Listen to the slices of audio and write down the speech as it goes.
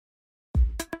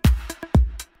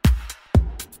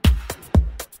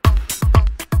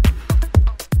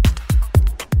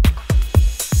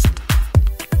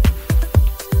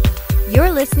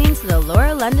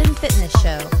London Fitness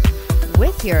Show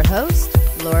with your host,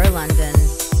 Laura London.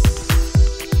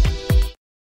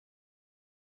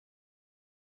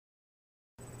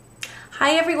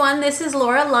 Hi everyone, this is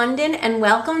Laura London and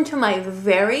welcome to my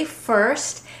very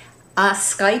first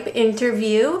Skype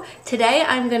interview. Today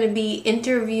I'm going to be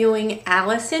interviewing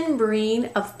Allison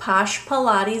Breen of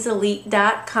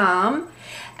PoshPilatesElite.com.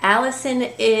 Allison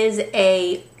is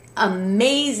an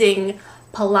amazing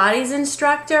Pilates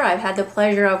instructor. I've had the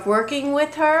pleasure of working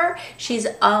with her. She's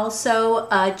also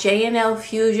a JNL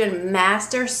Fusion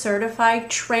Master Certified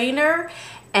Trainer,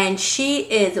 and she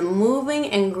is moving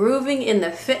and grooving in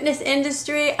the fitness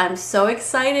industry. I'm so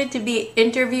excited to be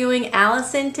interviewing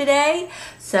Allison today.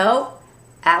 So,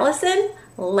 Allison,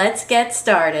 let's get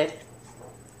started.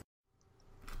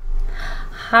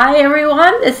 Hi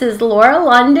everyone, this is Laura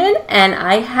London, and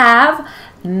I have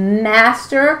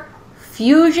Master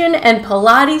Fusion and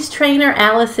Pilates trainer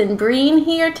Allison Breen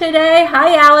here today.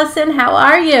 Hi Allison, how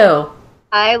are you?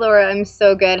 Hi Laura, I'm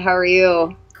so good. How are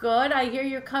you? Good. I hear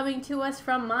you're coming to us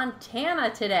from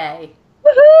Montana today.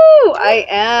 Woohoo! I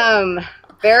am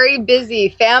very busy,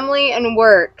 family and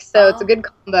work, so it's a good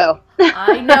combo.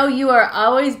 I know you are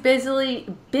always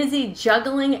busy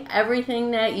juggling everything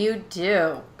that you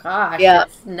do. Gosh, yeah.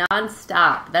 It's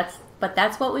nonstop. But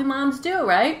that's what we moms do,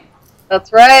 right?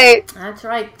 That's right. That's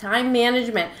right. Time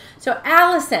management. So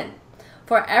Allison,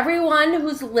 for everyone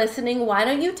who's listening, why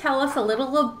don't you tell us a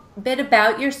little bit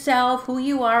about yourself, who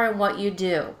you are, and what you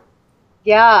do?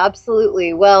 Yeah,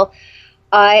 absolutely. Well,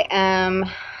 I am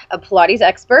a Pilates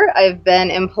expert. I've been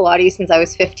in Pilates since I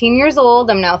was 15 years old.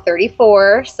 I'm now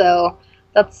 34, so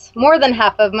that's more than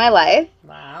half of my life.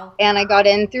 Wow. And I got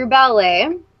in through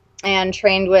ballet and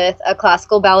trained with a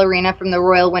classical ballerina from the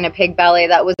Royal Winnipeg Ballet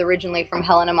that was originally from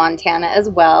Helena, Montana as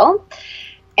well.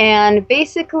 And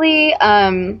basically,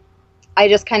 I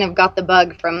just kind of got the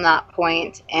bug from that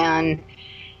point. And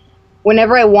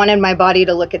whenever I wanted my body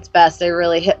to look its best, I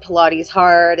really hit Pilates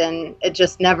hard, and it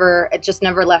just never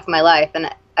left my life.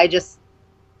 And I just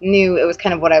knew it was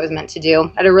kind of what I was meant to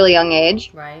do at a really young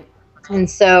age. Right. And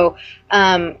so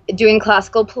doing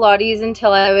classical Pilates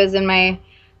until I was in my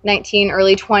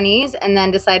early 20s, and then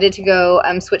decided to go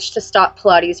switch to stop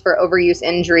Pilates for overuse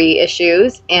injury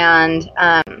issues, and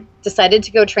decided to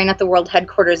go train at the world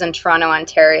headquarters in Toronto,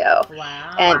 Ontario.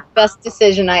 Wow. And best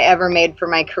decision I ever made for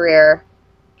my career,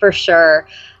 for sure.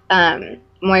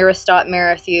 Moira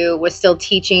Stott-Merrithew was still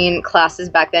teaching classes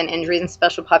back then, injuries and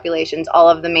special populations, all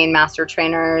of the main master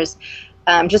trainers.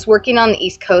 Just working on the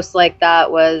East Coast like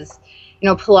that was,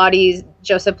 Pilates,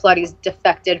 Joseph Pilates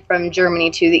defected from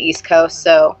Germany to the East Coast.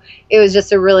 So it was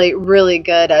just a really, really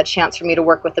good chance for me to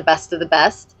work with the best of the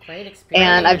best. Great experience.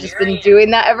 And I've just been doing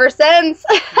that ever since.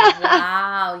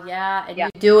 Wow, yeah. And you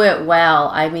do it well.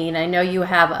 I mean, I know you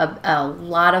have a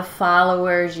lot of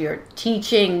followers. You're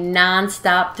teaching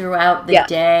nonstop throughout the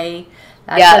day.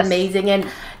 That's amazing. And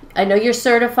I know you're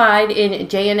certified in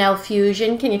JNL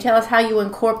Fusion. Can you tell us how you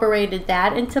incorporated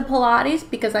that into Pilates?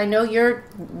 Because I know you're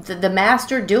the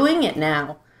master doing it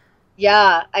now.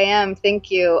 Yeah, I am. Thank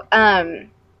you.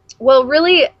 Well,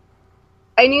 really,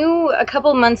 I knew a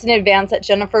couple months in advance that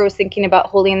Jennifer was thinking about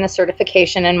holding the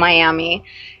certification in Miami.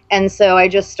 And so I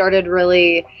just started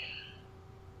really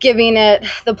giving it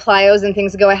the plyos and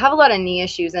things to go. I have a lot of knee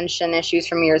issues and shin issues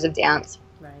from years of dance.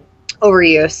 Right.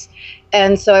 Overuse.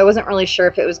 And so I wasn't really sure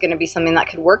if it was going to be something that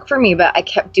could work for me, but I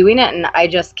kept doing it, and I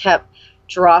just kept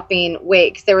dropping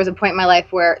weight. 'Cause there was a point in my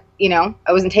life where, I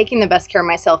wasn't taking the best care of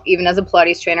myself, even as a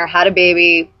Pilates trainer, had a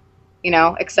baby,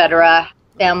 etc.,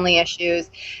 family issues.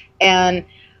 And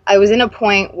I was in a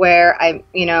point where I,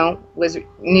 was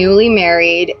newly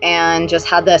married and just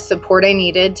had the support I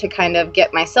needed to kind of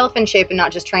get myself in shape and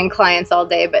not just train clients all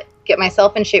day, but get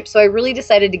myself in shape. So I really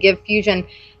decided to give Fusion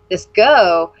this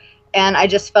go. And I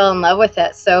just fell in love with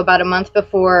it. So about a month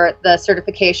before the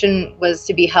certification was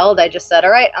to be held, I just said,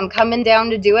 all right, I'm coming down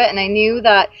to do it. And I knew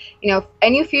that, I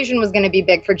knew Fusion was going to be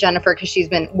big for Jennifer because she's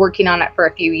been working on it for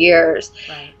a few years.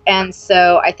 Right. And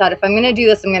so I thought, if I'm going to do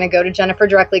this, I'm going to go to Jennifer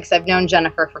directly, because I've known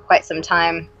Jennifer for quite some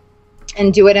time,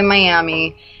 and do it in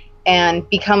Miami and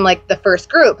become like the first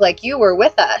group, like you were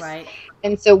with us. Right.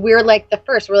 And so we're like the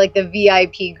first, we're like the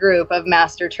VIP group of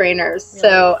master trainers. Really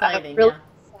so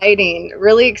exciting,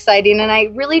 really exciting. And I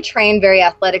really train very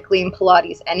athletically in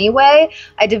Pilates anyway.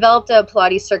 I developed a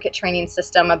Pilates circuit training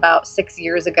system about 6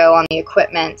 years ago on the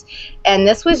equipment, and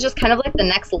this was just kind of like the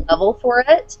next level for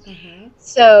it. Mm-hmm.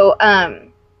 So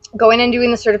going and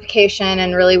doing the certification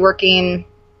and really working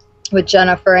with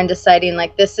Jennifer and deciding,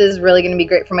 like, this is really going to be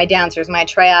great for my dancers, my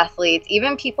triathletes,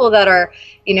 even people that are,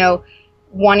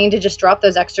 wanting to just drop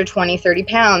those extra 20, 30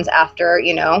 pounds after,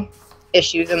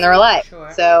 issues in their life.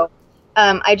 Sure. So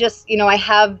I just, I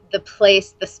have the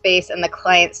place, the space, and the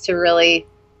clients to really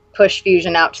push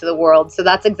fusion out to the world. So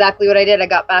that's exactly what I did. I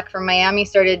got back from Miami,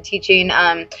 started teaching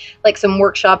like some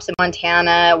workshops in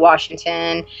Montana,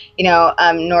 Washington,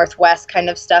 Northwest kind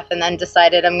of stuff, and then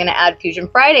decided I'm going to add Fusion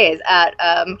Fridays at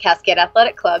Cascade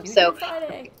Athletic Club. Fusion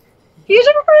Friday.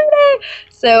 Fusion Friday.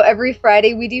 So every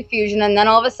Friday we do fusion, and then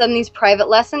all of a sudden these private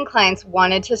lesson clients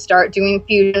wanted to start doing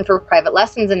fusion for private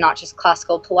lessons and not just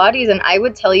classical Pilates. And I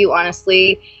would tell you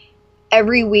honestly,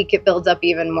 every week it builds up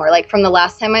even more. Like from the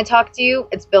last time I talked to you,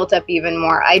 it's built up even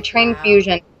more. I train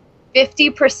fusion.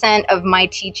 50% of my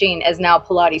teaching is now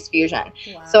Pilates fusion.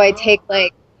 Wow. So I take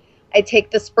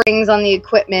the springs on the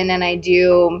equipment and I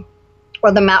do,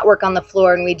 or the mat work on the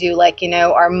floor, and we do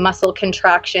our muscle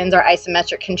contractions, our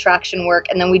isometric contraction work,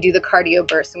 and then we do the cardio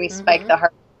bursts and we spike the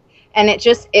heart. And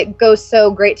it goes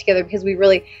so great together because we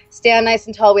really stand nice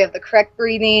and tall. We have the correct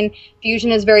breathing.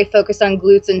 Fusion is very focused on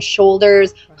glutes and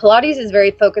shoulders. Pilates is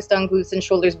very focused on glutes and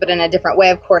shoulders, but in a different way,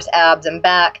 of course, abs and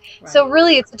back. Right. So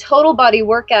really, it's a total body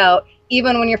workout.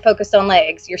 Even when you're focused on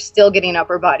legs, you're still getting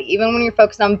upper body. Even when you're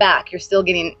focused on back, you're still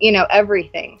getting,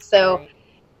 everything. So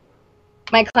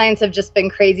my clients have just been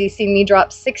crazy seeing me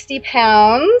drop 60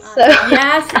 pounds. So.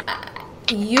 Yes.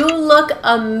 You look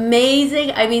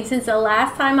amazing. I mean, since the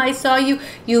last time I saw you,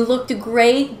 you looked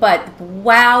great, but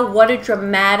wow, what a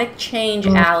dramatic change,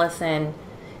 Allison.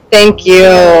 Thank you.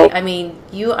 Really, I mean,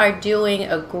 you are doing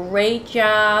a great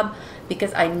job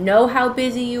because I know how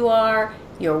busy you are.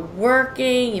 You're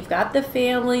working, you've got the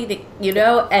family,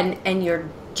 and you're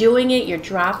doing it, you're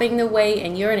dropping the weight,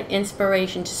 and you're an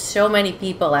inspiration to so many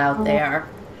people out there.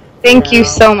 Thank you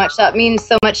so much. That means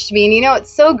so much to me. And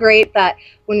it's so great that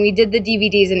when we did the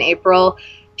DVDs in April,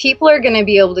 people are going to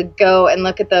be able to go and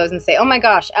look at those and say, oh my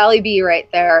gosh, Allie B right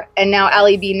there. And now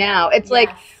Allie B now. It's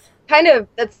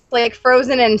that's like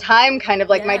frozen in time, kind of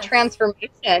like my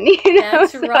transformation.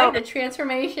 That's right. The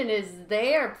transformation is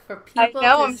there for people to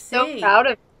I'm see. So proud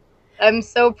of it. I'm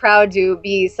so proud to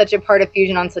be such a part of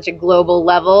Fusion on such a global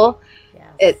level.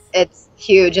 Yes. It's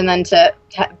huge. And then to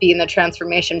be in the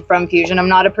transformation from Fusion. I'm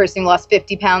not a person who lost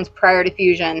 50 pounds prior to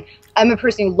Fusion. I'm a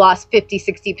person who lost 50,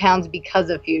 60 pounds because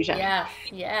of Fusion. Yes.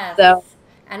 So,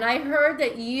 and I heard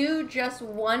that you just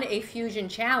won a Fusion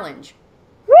challenge.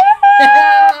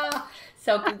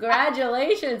 So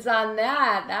congratulations on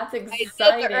that. That's exciting.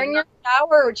 I did the Earn Your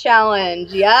Power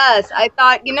challenge. Yes. I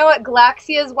thought, you know what?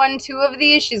 Galaxia's won 2 of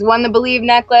these. She's won the Believe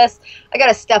necklace. I got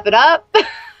to step it up.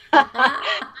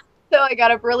 So I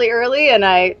got up really early and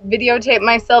I videotaped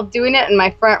myself doing it in my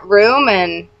front room,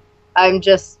 and I'm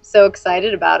just so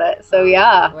excited about it. So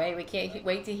yeah. Wait, we can't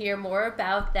wait to hear more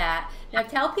about that. Now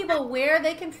tell people where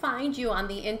they can find you on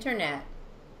the internet.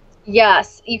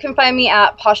 Yes, you can find me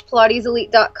at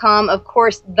poshpilateselite.com, of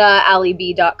course,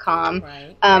 theallieb.com.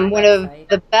 Right. One of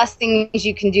the best things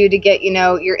you can do to get,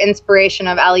 your inspiration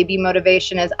of Allie B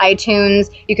motivation is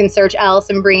iTunes. You can search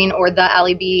Allison Breen or the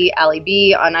Allie B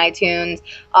on iTunes.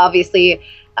 Obviously,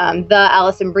 the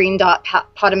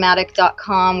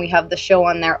AllisonBreen.podomatic.com. We have the show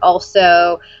on there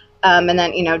also. And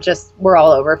then, we're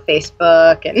all over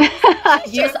Facebook and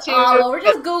YouTube. Just all over.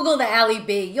 Just Google the Allie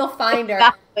B. You'll find her.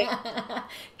 Exactly.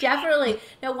 Definitely.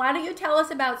 Now, why don't you tell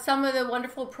us about some of the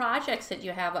wonderful projects that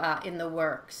you have in the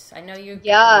works? I know you've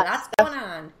got lots going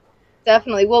on.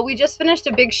 Definitely. Well, we just finished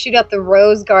a big shoot at the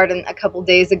Rose Garden a couple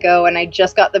days ago, and I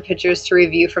just got the pictures to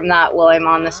review from that while I'm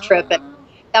on this trip. And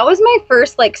that was my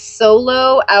first,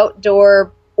 solo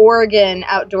outdoor Oregon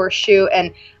outdoor shoot,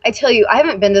 and I tell you, I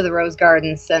haven't been to the Rose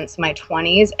Garden since my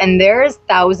 20s, and there's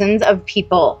thousands of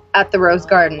people at the Rose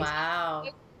Gardens. Wow.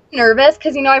 I'm nervous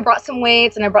because I brought some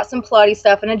weights and I brought some Pilates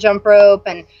stuff and a jump rope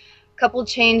and a couple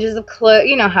changes of clothes.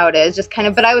 You know how it is, just kind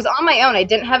of. But I was on my own. I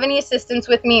didn't have any assistants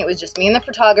with me. It was just me and the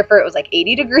photographer. It was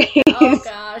 80 degrees. Oh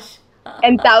gosh.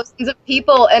 And thousands of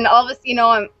people, and all of us,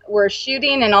 we're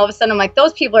shooting, and all of a sudden I'm like,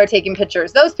 those people are taking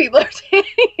pictures. Those people are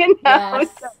taking. Yes.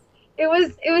 So, it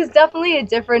was definitely a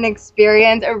different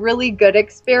experience, a really good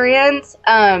experience.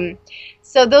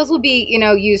 So those will be,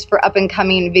 used for up and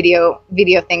coming video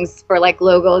things for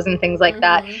logos and things like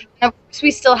that. And of course, we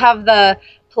still have the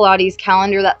Pilates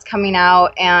calendar that's coming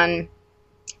out, and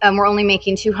we're only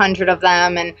making 200 of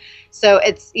them. And so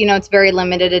it's, it's very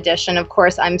limited edition. Of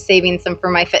course, I'm saving some for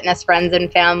my fitness friends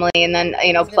and family. And then,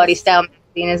 Pilates Style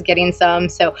Magazine is getting some.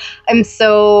 So I'm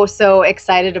so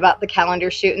excited about the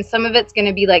calendar shoot. And some of it's going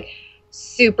to be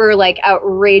super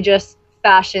outrageous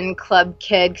fashion club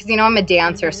kid, because I'm a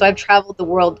dancer, so I've traveled the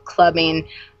world clubbing,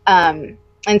 and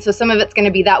so some of it's going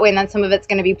to be that way, and then some of it's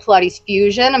going to be Pilates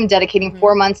fusion. I'm dedicating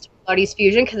 4 months to Pilates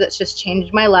fusion because it's just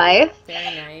changed my life.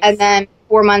 Very nice. And then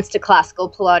 4 months to classical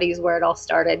Pilates, where it all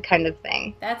started, kind of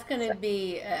thing. That's going to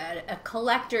be a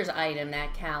collector's item,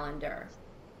 that calendar.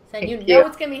 So you Thank know you.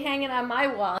 it's going to be hanging on my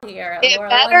wall here at It Laura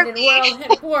better London be. World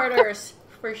Headquarters,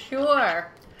 for sure.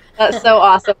 That's so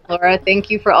awesome, Laura. Thank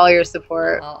you for all your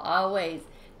support. Well, always.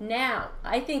 Now,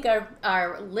 I think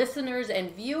our listeners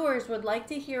and viewers would like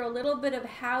to hear a little bit of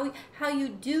how you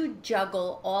do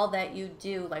juggle all that you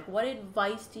do. Like, what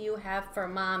advice do you have for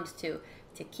moms to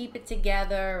keep it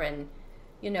together and,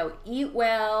 eat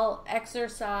well,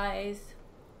 exercise?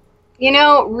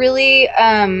 Really,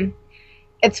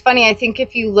 it's funny. I think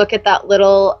if you look at that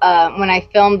little, when I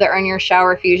filmed the Earn Your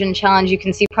Shower Fusion Challenge, you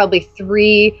can see probably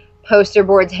 3 poster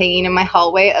boards hanging in my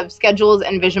hallway of schedules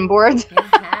and vision boards.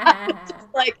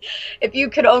 Like, if you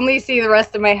could only see the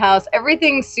rest of my house,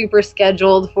 everything's super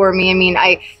scheduled for me. I mean,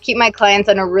 I keep my clients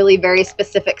on a really very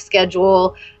specific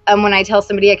schedule. When I tell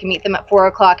somebody I can meet them at 4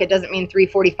 o'clock, it doesn't mean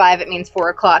 3:45, it means 4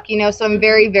 o'clock, so I'm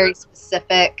very, very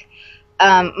specific.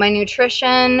 My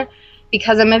nutrition,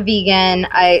 because I'm a vegan,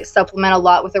 I supplement a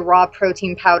lot with a raw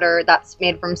protein powder that's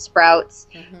made from sprouts.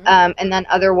 And then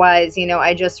otherwise,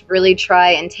 I just really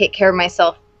try and take care of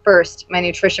myself first, my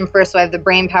nutrition first, so I have the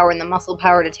brain power and the muscle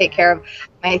power to take care of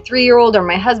my 3-year-old or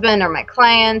my husband or my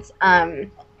clients.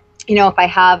 If I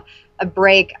have a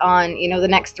break on, the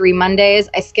next 3 Mondays,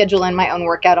 I schedule in my own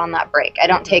workout on that break. I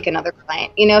don't take another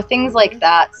client, things like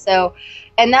that. So,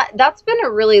 and that's been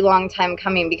a really long time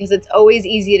coming, because it's always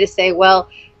easy to say, well,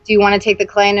 do you want to take the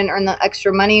client and earn the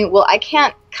extra money? Well, I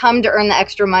can't come to earn the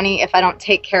extra money if I don't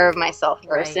take care of myself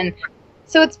first. Right. And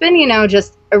so it's been,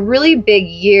 just a really big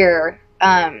year.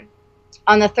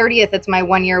 On the 30th, it's my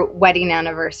 1-year wedding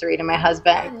anniversary to my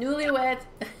husband. Newlyweds.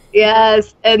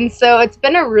 Yes. And so it's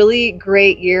been a really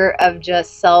great year of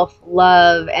just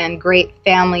self-love and great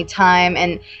family time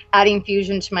and adding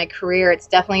fusion to my career. It's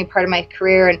definitely a part of my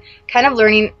career, and kind of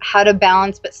learning how to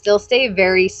balance but still stay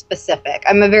very specific.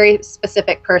 I'm a very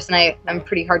specific person. I'm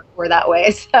pretty hardcore that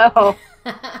way. So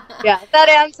yeah, if that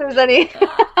answers any.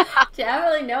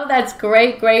 Definitely. No, that's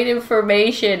great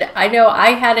information. I know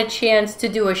I had a chance to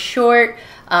do a short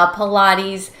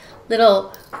Pilates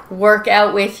little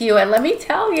workout with you, and let me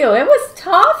tell you, it was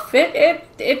tough.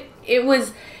 It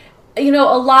was, a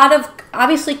lot of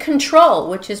obviously control,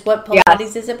 which is what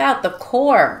Pilates is about, the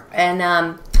core.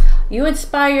 And you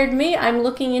inspired me. I'm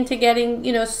looking into getting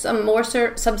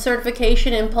some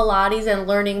certification in Pilates and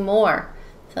learning more.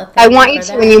 So I want you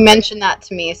to, when you mentioned that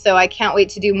to me, so I can't wait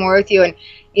to do more with you. And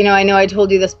I know I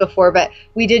told you this before, but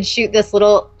we did shoot this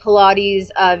little Pilates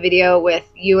video with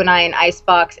you and I in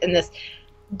Icebox in this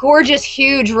gorgeous,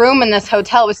 huge room in this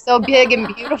hotel. It was so big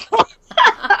and beautiful. It's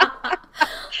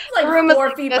like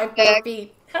 4 feet by 4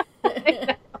 feet.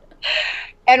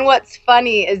 And what's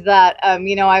funny is that, I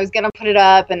was going to put it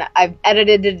up, and I've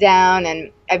edited it down,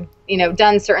 and I've,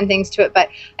 done certain things to it. But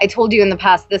I told you in the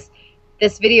past, this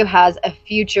video has a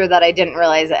future that I didn't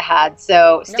realize it had.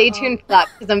 So stay tuned for that,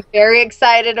 because I'm very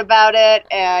excited about it,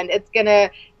 and it's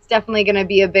definitely gonna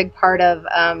be a big part of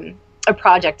a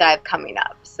project I have coming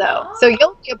up. So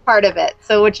you'll be a part of it,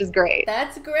 which is great.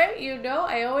 That's great.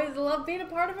 I always love being a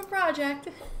part of a project.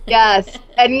 Yes.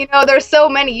 And there's so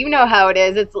many, how it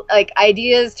is. It's like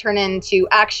ideas turn into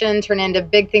action, turn into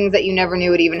big things that you never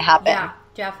knew would even happen. Yeah.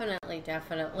 Definitely.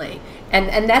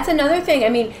 And that's another thing. I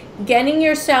mean, getting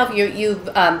yourself, you're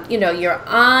on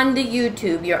the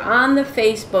YouTube, you're on the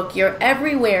Facebook, you're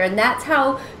everywhere. And that's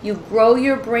how you grow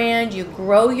your brand, you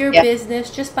grow your business,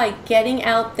 just by getting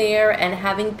out there and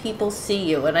having people see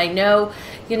you. And I know,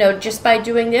 just by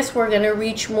doing this, we're going to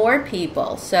reach more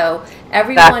people. So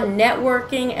everyone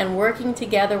networking and working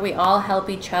together, we all help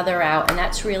each other out. And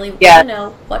that's really,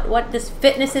 what this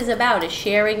fitness is about, is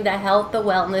sharing the health, the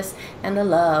wellness, and the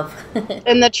love.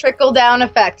 And the trickle down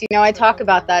effect, I talk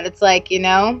about that. It's like,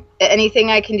 anything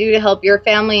I can do to help your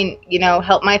family,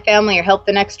 help my family, or help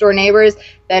the next door neighbors,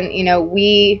 then,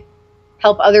 we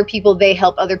help other people, they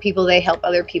help other people, they help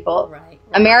other people. Right.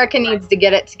 America needs to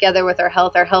get it together with our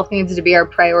health. Our health needs to be our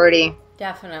priority.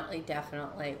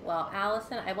 Definitely. Well,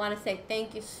 Allison, I want to say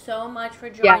thank you so much for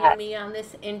joining me on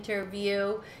this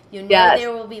interview.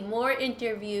 There will be more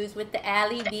interviews with the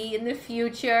Allie B in the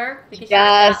future, because she's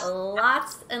got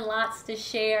lots and lots to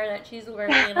share that she's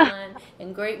working on,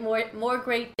 and more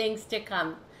great things to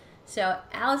come. So,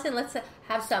 Allison, let's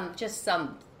have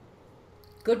some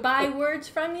goodbye words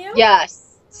from you.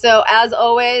 Yes. So as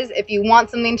always, if you want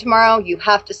something tomorrow, you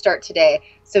have to start today.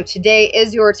 So today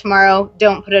is your tomorrow.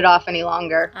 Don't put it off any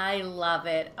longer. I love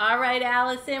it. All right,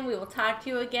 Allison, we will talk to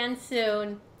you again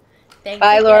soon. Thanks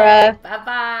Bye, again. Laura.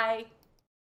 Bye-bye.